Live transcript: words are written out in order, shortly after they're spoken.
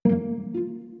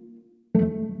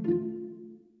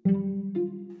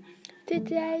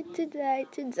Today,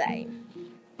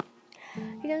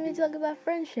 we're gonna be talking about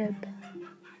friendship.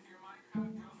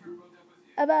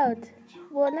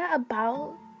 Not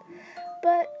about,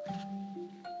 but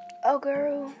a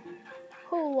girl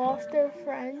who lost her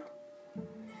friend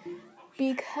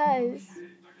because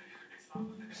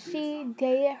she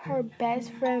dated her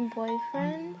best friend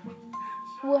boyfriend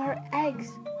with her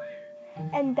ex.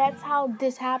 And that's how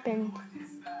this happened.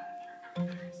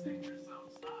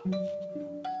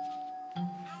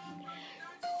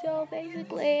 So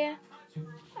basically,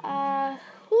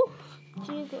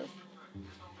 Jesus.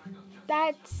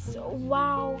 That's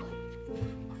wow.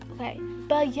 Okay,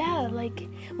 but yeah, like,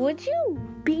 would you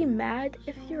be mad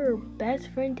if your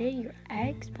best friend dated your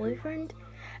ex-boyfriend?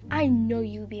 I know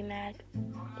you'd be mad.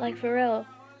 Like, for real.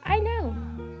 I know.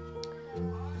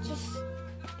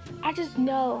 I just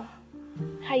know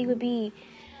how you would be.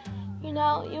 You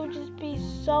know, you would just be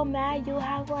so mad. You'll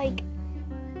have, like,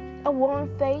 a warm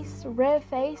face, red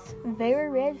face, very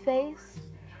red face.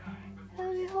 It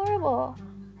would be horrible.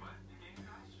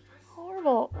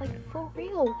 Horrible. Like, for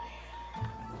real.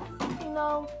 You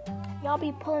know, y'all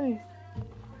be pulling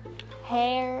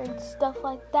hair and stuff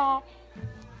like that.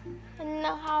 I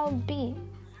know how it be.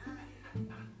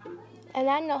 And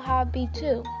I know how it be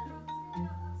too.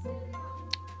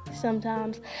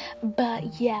 Sometimes.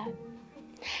 But yeah.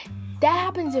 That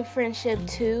happens in friendship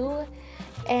too.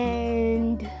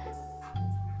 And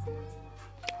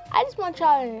I just want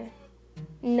y'all to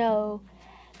know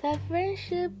that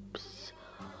friendships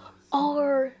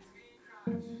are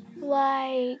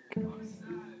like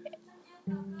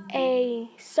a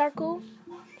circle.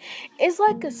 It's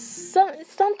like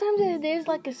sometimes it is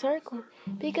like a circle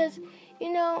because,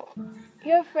 you know,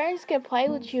 your friends can play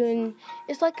with you and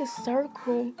it's like a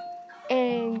circle.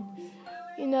 And,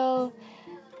 you know,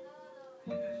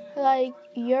 like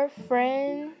your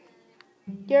friend,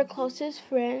 your closest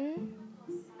friend,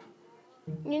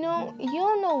 you know, you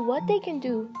don't know what they can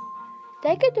do.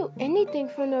 They could do anything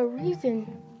for no reason.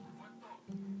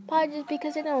 Probably just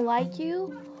because they don't like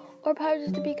you, or probably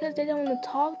just because they don't want to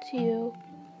talk to you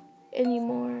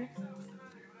anymore.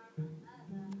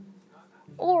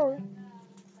 Or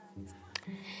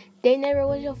they never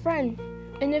was your friend.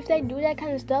 And if they do that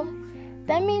kind of stuff,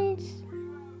 that means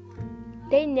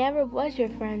they never was your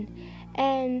friend.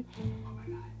 And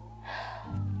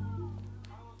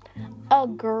a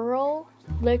girl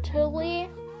literally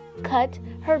cut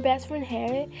her best friend's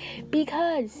hair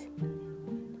because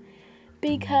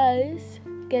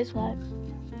guess what?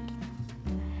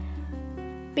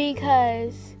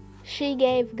 Because she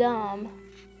gave gum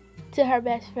to her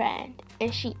best friend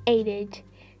and she ate it.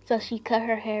 So she cut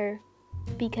her hair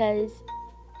because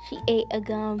she ate a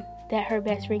gum that her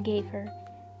best friend gave her.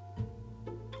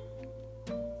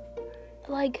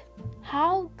 Like,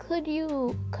 how could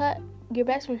you cut your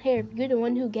best friend's hair if you're the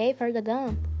one who gave her the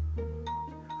gum?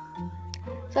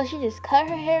 So she just cut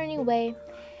her hair anyway,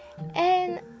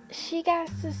 and she got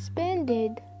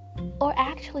suspended, or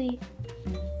actually,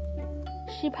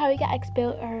 she probably got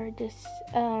expelled or just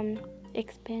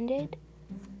expended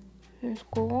from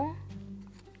school.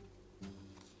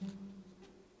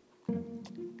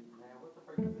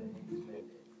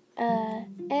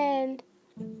 And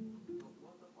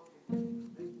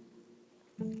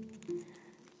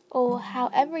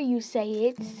however you say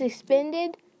it,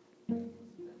 suspended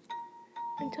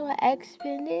until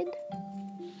expended.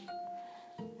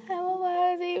 What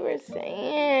was he were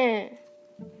saying?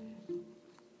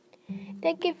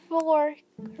 Thank you for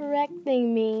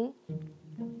correcting me.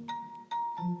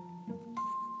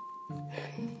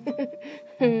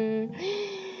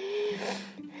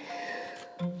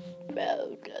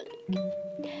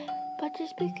 But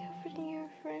just be careful in your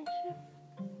friendship.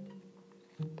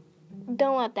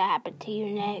 Don't let that happen to you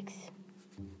next.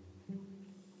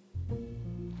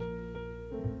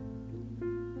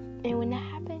 And when that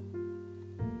happened,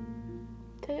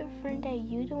 tell your friend that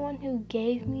you the one who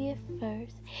gave me it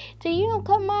first. So you don't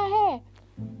cut my hair.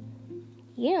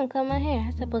 You don't cut my hair.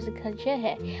 I'm supposed to cut your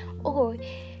hair. Or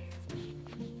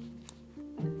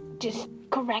just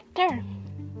correct her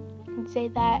and say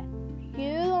that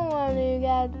you're the one who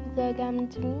got the gum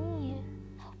to me.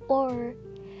 Or,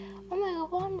 oh my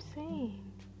God, what I'm saying?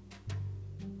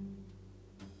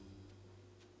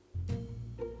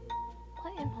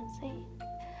 What am I saying?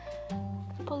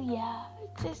 But yeah,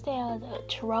 just stay out of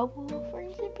trouble for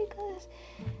it because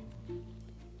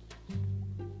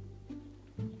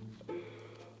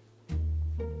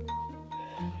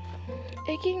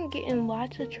it can get in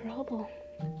lots of trouble.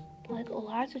 Like,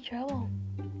 lots of trouble.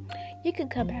 You could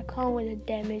come back home with a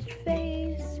damaged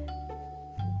face.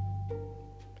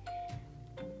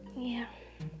 Yeah.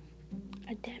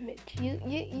 A damage. You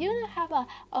don't have a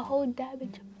whole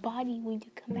damaged body when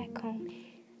you come back home.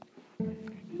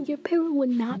 Your parent would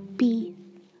not be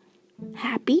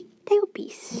happy. They would be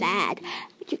sad.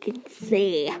 But you can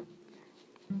say,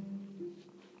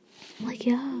 like,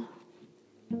 yeah.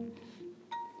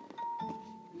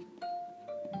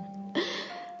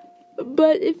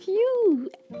 But if you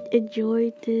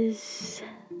enjoyed this,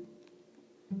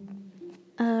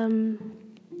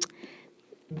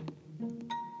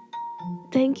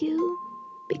 thank you,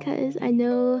 because I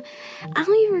don't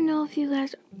even know if you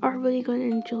guys are really going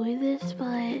to enjoy this,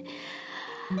 but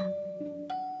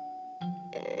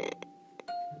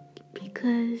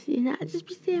because, I just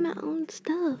be saying my own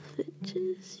stuff. It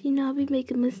just, I'll be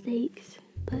making mistakes,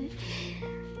 but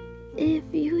if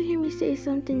you hear me say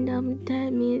something dumb,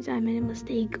 that means I made a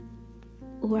mistake,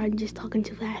 or I'm just talking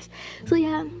too fast. So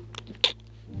yeah,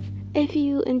 if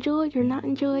you enjoyed or not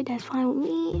enjoyed, that's fine with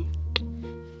me.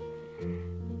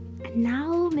 And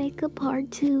now make a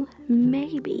part 2,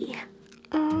 maybe.